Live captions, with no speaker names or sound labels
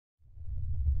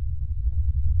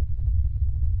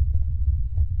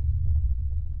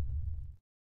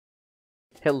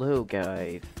Hello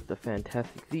guys, the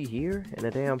Fantastic Z here, and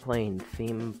today I'm playing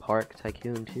Theme Park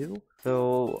Tycoon 2.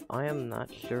 So, I am not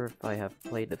sure if I have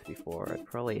played this before. I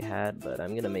probably had, but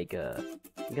I'm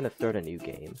gonna start a new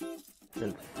game,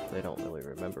 since I don't really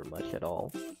remember much at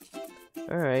all.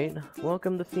 Alright,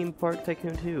 welcome to Theme Park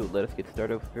Tycoon 2. Let us get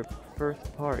started with your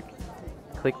first park.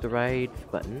 Click the right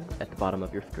button at the bottom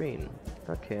of your screen.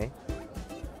 Okay.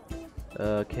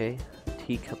 Okay,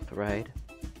 teacup ride.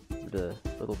 The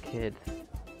little kids.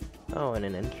 Oh, and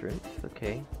an entrance,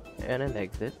 okay. And an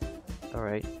exit.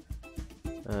 Alright.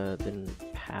 Then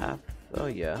paths. Oh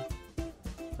yeah.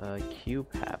 Queue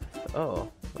paths. Oh,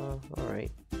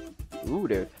 alright. Ooh,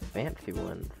 there's fancy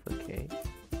ones, okay.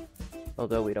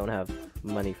 Although we don't have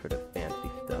money for the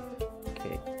fancy stuff.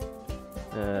 Okay.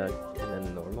 And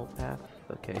then normal paths,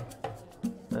 okay.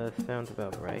 Sounds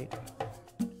about right.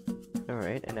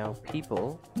 Alright, and now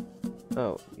people.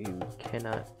 Oh, you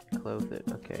cannot close it,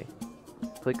 okay.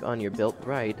 Click on your built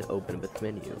ride to open this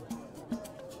menu.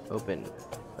 Open.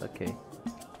 Okay.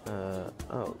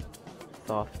 Oh.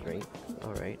 Soft drink.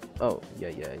 Alright. Oh,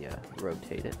 yeah.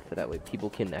 Rotate it so that way people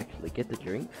can actually get the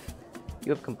drinks.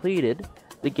 You have completed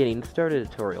the Getting Started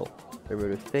tutorial.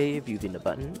 Remember to save using the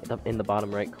button in the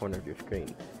bottom right corner of your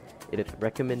screen. It is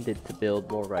recommended to build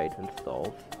more rides and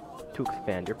stalls to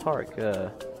expand your park.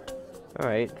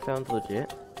 Alright, sounds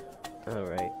legit.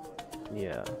 Alright.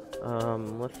 Yeah.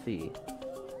 Let's see.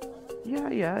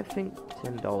 Yeah, I think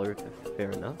 $10 is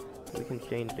fair enough. We can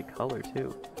change the color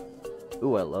too.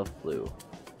 Ooh, I love blue.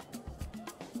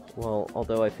 Well,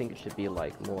 although I think it should be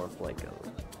like more of like a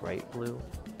bright blue.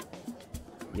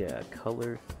 Yeah,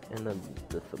 colors, and then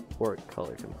the support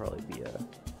color can probably be a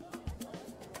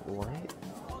white.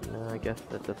 No, I guess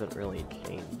that doesn't really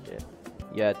change it.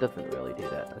 Yeah, it doesn't really do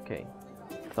that. Okay.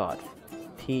 Thoughts.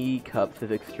 Teacups is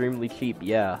extremely cheap,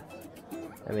 yeah.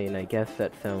 I mean, I guess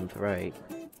that sounds right.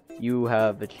 You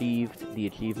have achieved the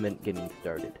achievement Getting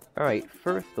Started. Alright,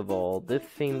 first of all, this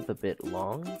seems a bit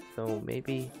long, so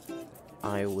maybe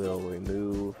I will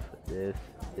remove this.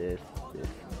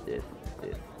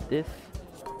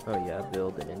 Oh yeah,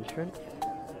 build an entrance,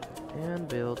 and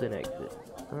build an exit.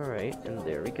 Alright, and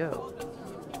there we go.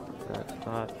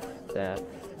 That's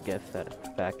guess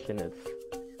satisfaction is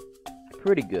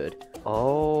pretty good.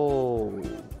 Oh.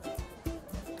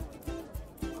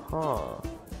 Huh.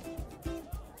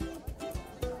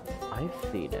 I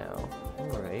see now.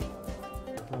 Alright.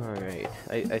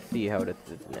 I see how this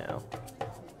is now.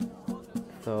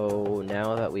 So,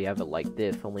 now that we have it like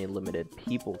this, only limited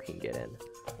people can get in.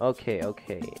 Okay.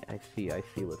 I see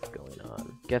what's going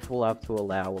on. Guess we'll have to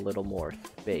allow a little more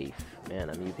space.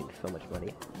 Man, I'm using so much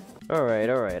money. Alright,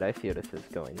 I see how this is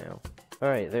going now.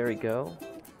 Alright, there we go.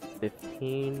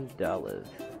 $15.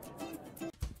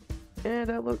 Yeah,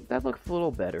 that looks a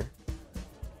little better.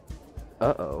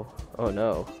 Uh-oh. Oh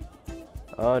no.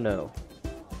 Oh no.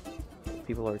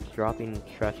 People are dropping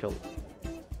trash all...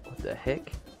 What the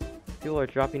heck? People are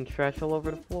dropping trash all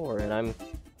over the floor, and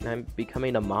I'm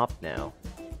becoming a mop now.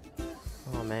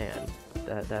 Oh man,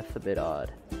 that's a bit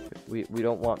odd. We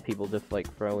don't want people just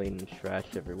like throwing trash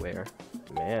everywhere.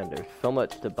 Man, there's so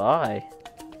much to buy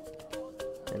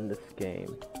in this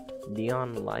game.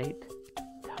 Neon light,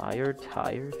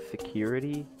 tires,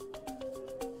 security.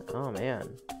 Oh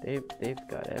man, they've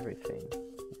got everything.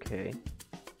 Okay.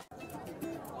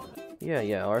 Yeah,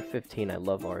 R15, I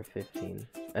love R15.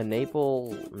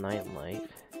 Enable night light,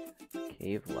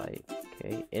 cave light,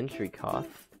 okay, entry cost.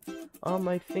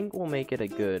 I think we'll make it a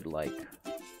good, like,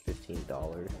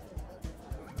 $15.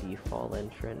 Default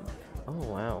entrance. Oh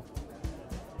wow.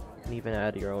 You can even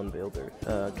add your own builders.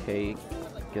 Okay,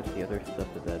 guess the other stuff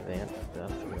is advanced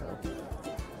stuff, you know.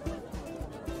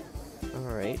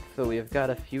 Alright, so we've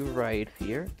got a few rides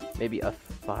here. Maybe a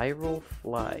spiral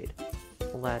slide.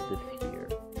 We'll add this here.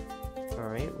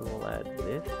 Alright, we will add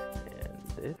this and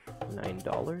this.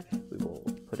 $9. We will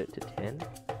put it to 10.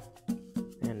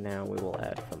 And now we will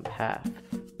add some paths.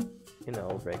 You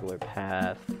know, regular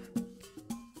paths.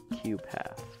 Queue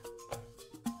paths.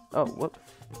 Oh, whoops.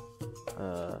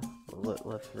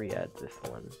 Let's re-add this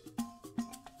one.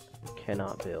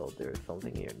 Cannot build. There's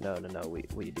something here. No,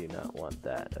 we do not want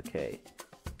that. Okay.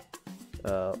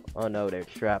 Oh no, they're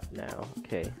trapped now.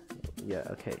 Okay. Yeah,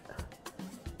 okay.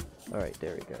 Alright,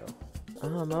 there we go.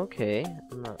 Okay.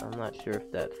 I'm not sure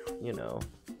if that's, you know,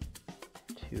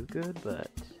 too good,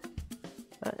 but...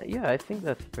 yeah, I think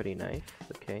that's pretty nice.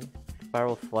 Okay.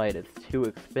 Spiral slide is too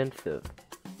expensive.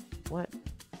 What?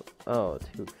 Oh,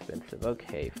 too expensive.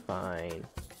 Okay, fine.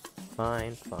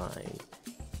 Fine.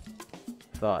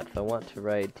 Thoughts. I want to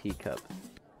ride teacups.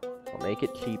 I'll make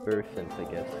it cheaper since I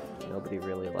guess nobody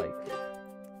really likes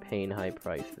paying high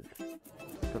prices.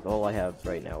 because all I have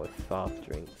right now is soft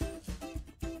drinks.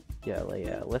 Yeah,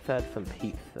 let's add some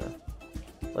pizza.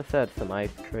 Let's add some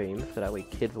ice cream so that way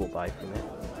kids will buy from it.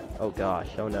 Oh gosh,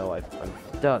 oh no, I'm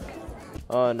stuck.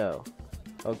 Oh no.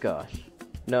 Oh gosh.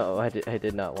 No, I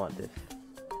did not want this.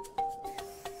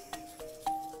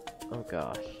 Oh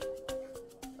gosh.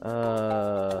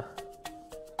 Oh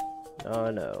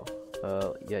no.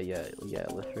 Yeah,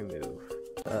 let's remove.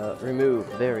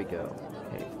 Remove, there we go.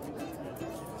 Okay.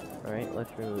 Alright,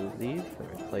 let's remove these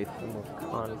and replace them with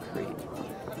concrete.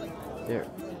 There.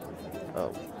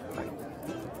 Oh, right.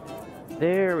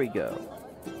 There we go.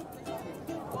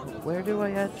 Where do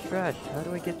I add trash? How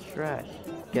do I get trash?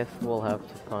 Guess we'll have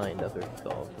to find other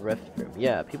stalls. Restroom.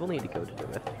 Yeah, people need to go to the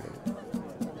restroom.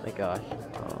 My gosh.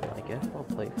 I guess I'll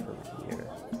place them here.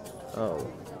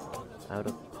 Oh. Out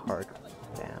of park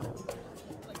bounds.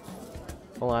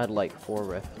 We'll add like 4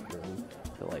 restrooms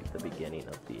to like the beginning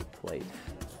of the place.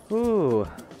 Ooh.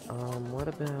 What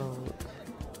about...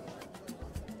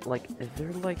 Like, is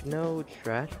there like no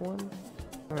trash ones?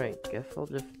 Alright, guess I'll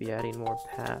just be adding more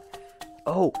paths.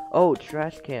 Oh,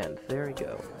 trash cans. There we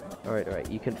go. Alright,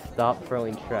 you can stop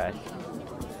throwing trash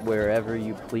wherever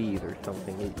you please or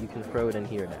something. You can throw it in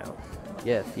here now.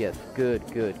 Yes, good.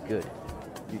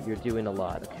 You're doing a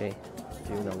lot, okay?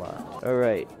 You're doing a lot.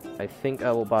 Alright, I think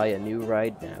I will buy a new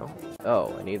ride now.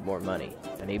 Oh, I need more money.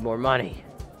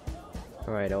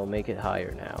 Alright, I'll make it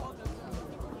higher now.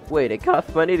 Wait, it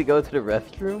costs money to go to the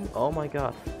restroom? Oh my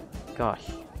gosh. Gosh.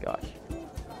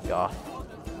 Oh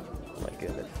my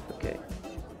goodness. Okay.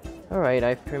 Alright,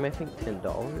 ice cream, I think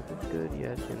 $10 is good.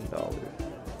 Yeah,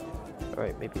 $10.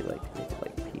 Alright, maybe like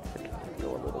pizza can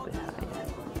go a little bit higher.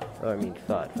 Oh, I mean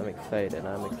thoughts. I'm excited.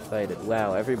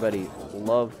 Wow, everybody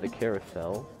loves the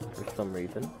carousel for some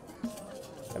reason.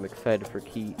 I'm excited for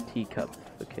teacups.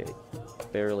 Okay.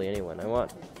 Barely anyone. I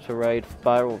want to ride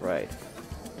spiral ride.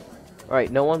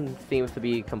 Alright, no one seems to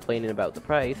be complaining about the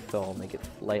price, so I'll make it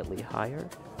slightly higher.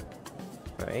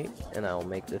 Alright, and I'll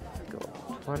make this go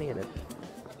up to 20, and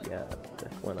yeah,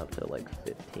 this went up to like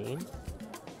 15.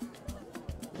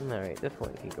 Alright, this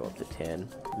one can go up to 10.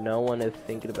 No one is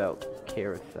thinking about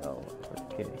carousel.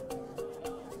 Okay.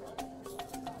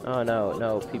 Oh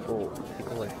no, people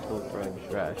are still throwing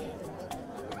trash.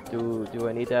 Do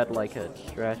I need to add like a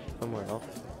trash somewhere else?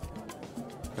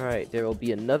 Alright, there will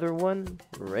be another one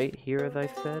right here, as I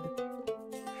said.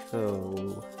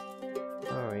 So,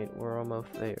 alright, we're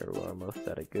almost there. We're almost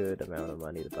at a good amount of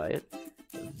money to buy it.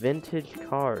 Vintage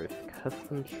cars,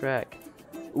 custom track.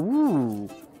 Ooh!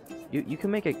 You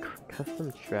can make a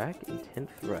custom track,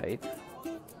 intense rides,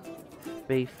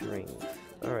 space rings.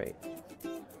 Alright.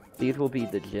 These will be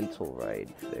the gentle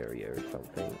rides area or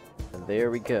something. And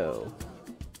there we go.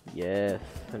 Yes.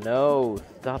 No!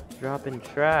 Stop dropping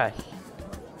trash!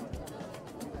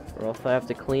 Or else I have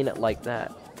to clean it like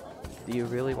that. Do you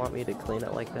really want me to clean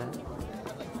it like that?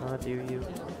 Oh, do you?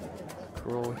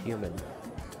 Cruel human.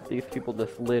 These people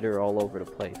just litter all over the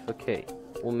place. Okay,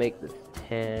 we'll make this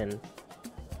 10.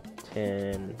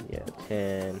 10. Yeah,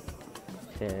 10.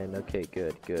 10. Okay,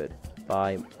 good.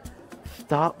 Bye.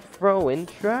 Stop throwing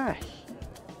trash!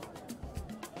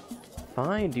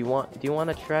 Fine, do you want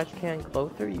a trash can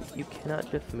closer? You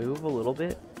cannot just move a little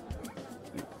bit?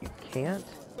 You can't?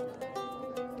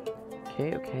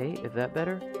 Okay, is that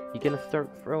better? You gonna start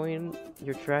throwing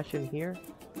your trash in here?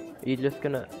 Are you just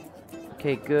gonna...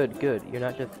 Okay, good. You're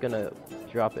not just gonna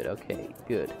drop it. Okay,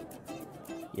 good.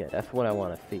 Yeah, that's what I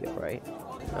want to see, alright?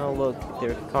 Oh, look,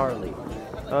 there's Carly.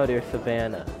 Oh, there's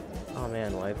Savannah. Oh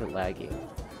man, why is it lagging?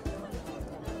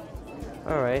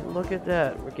 Alright, look at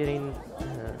that. We're getting...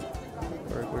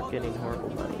 we're getting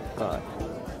horrible money. Thought.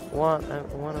 I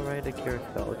want to ride a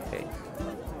carousel. Okay.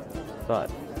 Thought.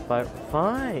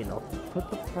 Fine, I'll put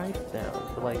the price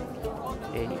down to like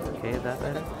 80. Okay, is that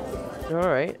better?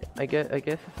 Alright, I guess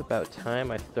it's about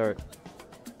time I start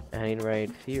adding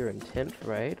rides here. Intense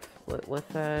rides.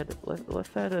 Let's add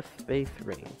a space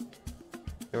ring.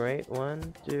 Alright,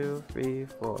 1, 2, 3,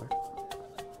 4.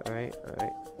 Alright.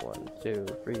 1, 2,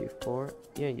 3, 4.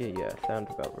 Yeah. Sounds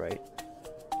about right.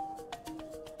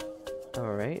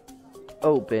 Alright.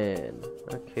 Open.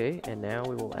 Okay, and now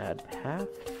we will add paths.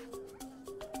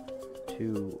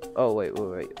 Oh wait,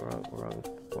 wrong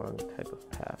type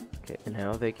of path. Okay, and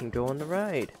now they can go on the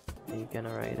ride. Are you gonna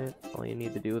ride it? All you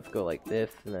need to do is go like this,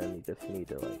 and then you just need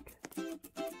to like...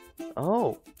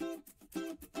 Oh!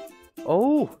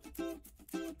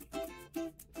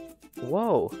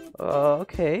 Whoa!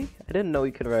 Okay. I didn't know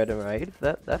you could ride a ride.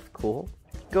 That's cool.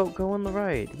 Go on the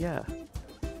ride, yeah.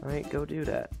 Alright, go do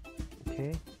that.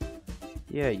 Okay.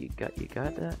 Yeah, you got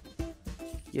that?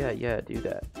 Yeah, do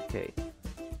that. Okay.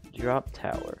 Drop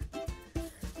tower.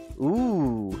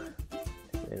 Ooh!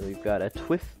 And we've got a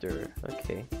twister.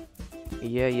 Okay.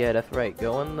 Yeah, that's right.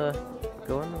 Go on the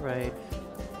right.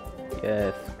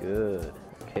 Yes, good.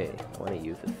 Okay, I want to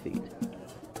use a seat.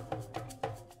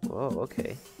 Whoa,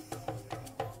 okay.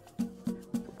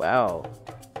 Wow.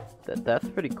 That's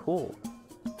pretty cool.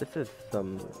 This is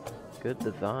some good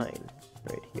design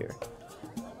right here.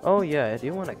 Oh yeah, I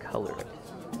do want to color it.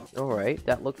 Alright,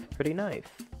 that looks pretty nice.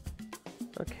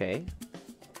 Okay.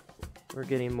 We're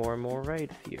getting more and more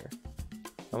rides here.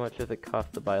 How much does it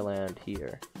cost to buy land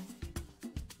here?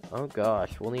 Oh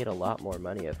gosh, we'll need a lot more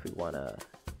money if we want to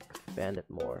expand it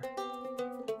more.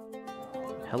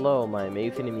 Hello, my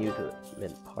amazing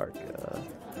amusement park.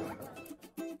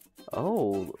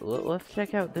 Oh, let's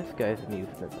check out this guy's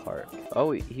amusement park.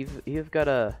 Oh, he's got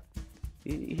a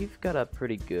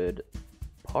pretty good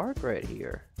park right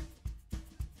here.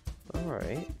 All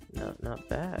right, not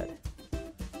bad.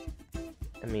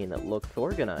 I mean, it looks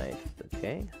organized.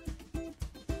 Okay.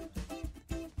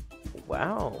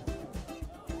 Wow.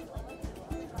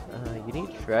 You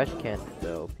need trash cans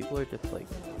though. People are just like,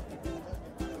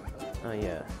 oh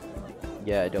yeah.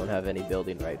 Yeah, I don't have any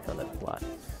building rights on this lot.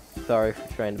 Sorry for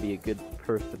trying to be a good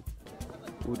person.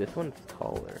 Ooh, this one's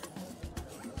taller.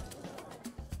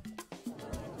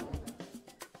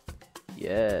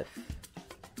 Yes.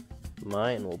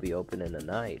 Mine will be open in the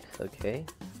night, okay?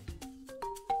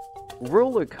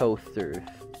 Roller coasters.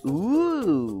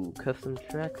 Ooh, custom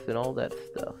tracks and all that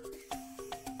stuff.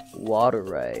 Water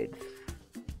rides.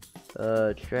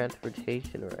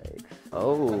 Transportation rides.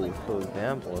 Oh, for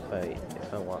example,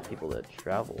 if I want people to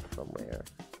travel somewhere.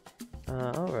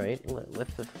 Alright,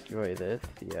 let's destroy this.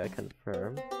 Yeah,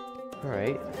 confirm.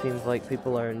 Alright, seems like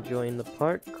people are enjoying the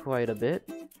park quite a bit.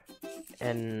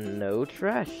 And no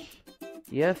trash.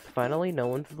 Yes, finally no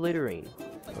one's littering.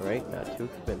 Alright, not too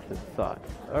expensive thoughts.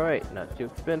 Alright, not too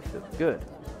expensive. Good.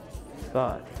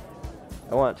 Thoughts.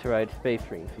 I want to ride space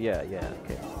rings. Yeah,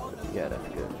 okay. Yeah, that's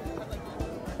good.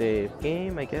 Save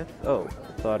game, I guess. Oh,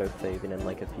 it's auto-saving in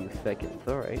like a few seconds.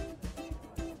 Alright.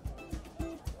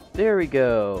 There we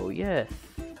go. Yes.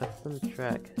 Custom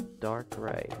track. Dark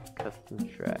ride. Custom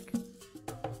track.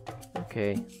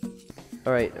 Okay.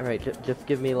 Alright, just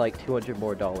give me like $200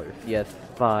 more. Yes,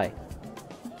 buy.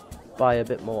 Buy a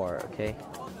bit more, okay?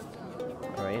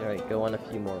 Alright, go on a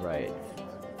few more rides.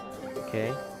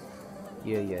 Okay?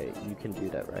 Yeah, you can do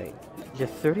that, right?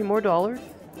 Just $30 more?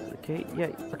 Okay,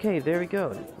 yeah, okay, there we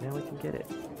go. Now we can get it.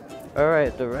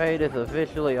 Alright, the ride is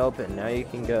officially open. Now you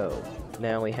can go.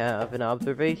 Now we have an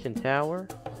observation tower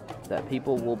that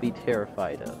people will be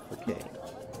terrified of. Okay.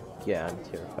 Yeah, I'm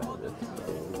terrified of this.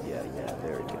 So, yeah,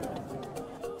 there we go.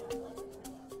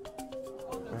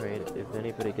 Alright, is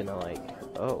anybody gonna like...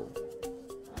 Oh.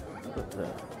 What's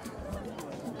that?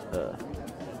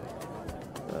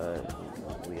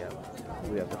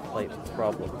 We have a slight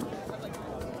problem.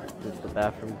 Just the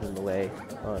bathroom's in the way.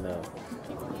 Oh no.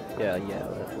 Yeah,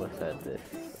 let's add this.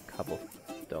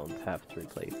 Cobblestones have to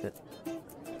replace it.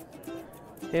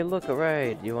 Hey, look, a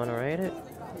ride. You wanna ride it?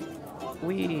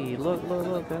 Wee, look,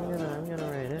 I'm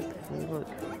gonna ride it. See, look.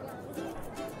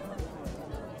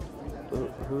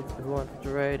 Who wants to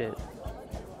ride it?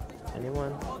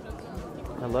 Anyone?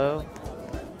 Hello?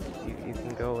 You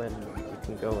can go in.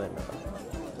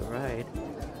 The ride.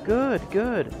 Good.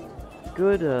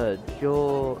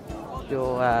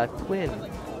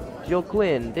 Joe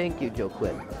Quinn. Thank you, Joe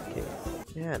Quinn. Okay.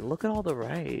 Yeah, and look at all the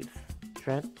rides.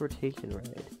 Transportation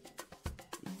ride.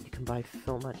 You can buy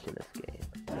so much in this game.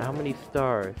 How many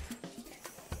stars?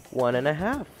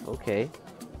 1.5. Okay.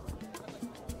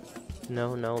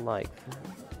 No likes.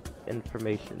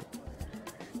 Information.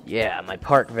 Yeah, my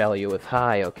park value is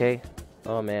high, okay?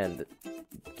 Oh man, the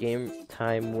game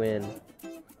time win.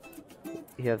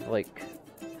 He has like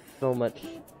so much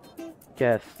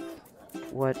guests.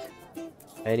 What?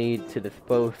 I need to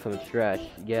dispose some trash.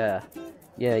 Yeah,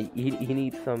 he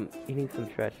needs some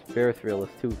trash. Ferris wheel is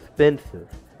too expensive.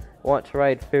 I want to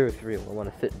ride Ferris wheel. I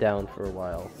want to sit down for a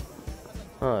while.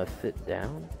 Sit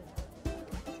down?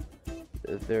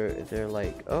 Is there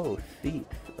like, oh,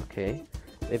 seats, okay.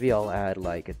 Maybe I'll add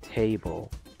like a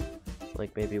table.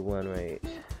 Like maybe one like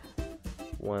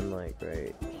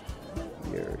right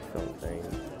here or something.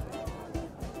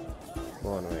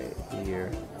 One right here.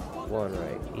 One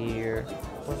right here.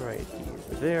 One right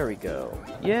here. There we go.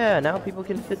 Yeah, now people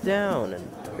can sit down and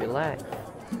relax.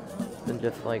 And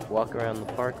just like walk around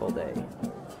the park all day.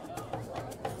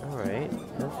 Alright,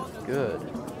 this is good.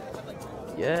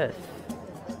 Yes.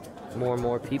 More and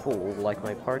more people will like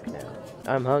my park now.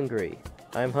 I'm hungry.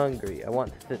 I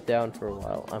want to sit down for a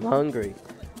while. I'm hungry.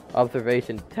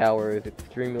 Observation tower is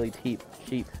extremely cheap.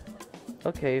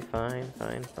 Okay, fine.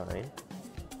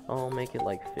 I'll make it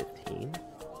like 15,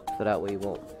 so that way you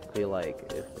won't feel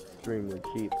like it's extremely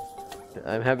cheap.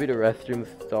 I'm happy the restroom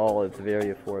stall is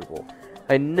very affordable.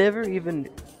 I never even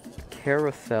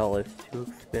carousel is too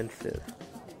expensive.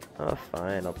 Oh,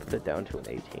 fine, I'll put it down to an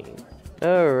 18.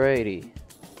 Alrighty.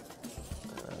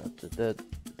 The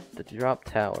drop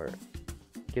tower.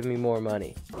 Give me more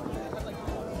money.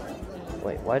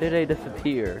 Wait, why did they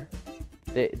disappear?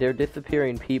 They're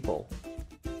disappearing people.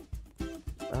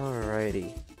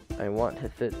 Alrighty. I want to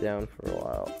sit down for a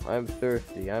while. I'm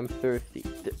thirsty.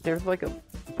 There's like a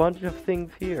bunch of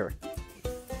things here.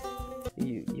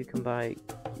 You can buy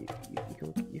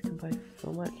you can buy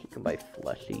so much. You can buy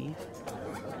slushies.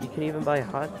 You can even buy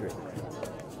hot drinks.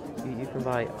 You can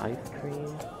buy ice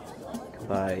cream. You can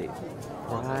buy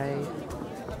fries.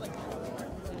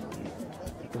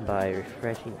 You can buy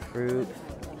refreshing fruits.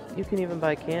 You can even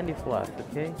buy candy floss,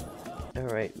 okay?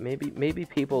 Alright, maybe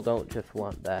people don't just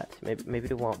want that. Maybe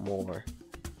they want more.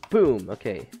 Boom!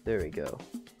 Okay, there we go.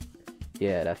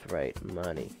 Yeah, that's right,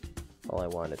 money. All I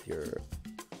want is your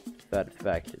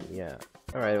satisfaction, yeah.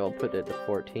 Alright, I'll put it to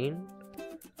 14.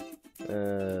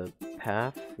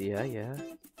 Paths, yeah.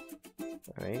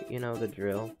 Alright, you know the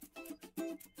drill.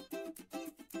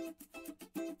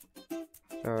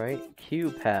 Alright,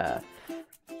 Q paths.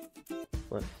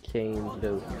 Let's change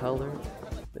those colors.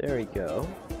 There we go.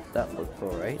 That looks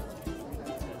alright.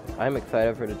 I'm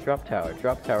excited for the drop tower.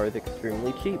 Drop tower is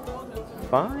extremely cheap.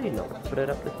 Fine, let's put it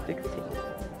up to 16.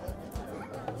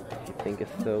 You think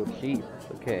it's so cheap.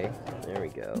 Okay, there we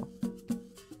go.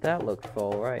 That looks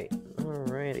alright.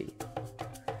 Alrighty.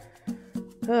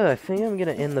 I think I'm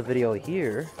gonna end the video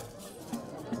here.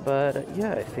 But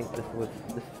yeah, I think this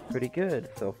is pretty good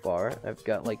so far. I've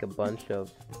got like a bunch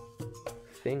of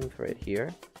things right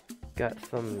here. Got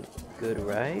some good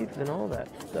rides and all that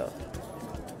stuff.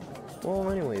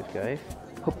 Well, anyways, guys,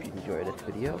 hope you enjoyed this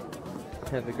video.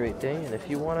 Have a great day, and if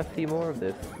you want to see more of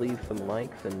this, leave some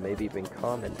likes and maybe even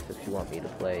comments if you want me to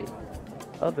play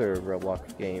other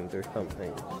Roblox games or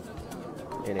something.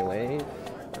 Anyways,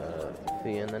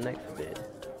 see you in the next vid.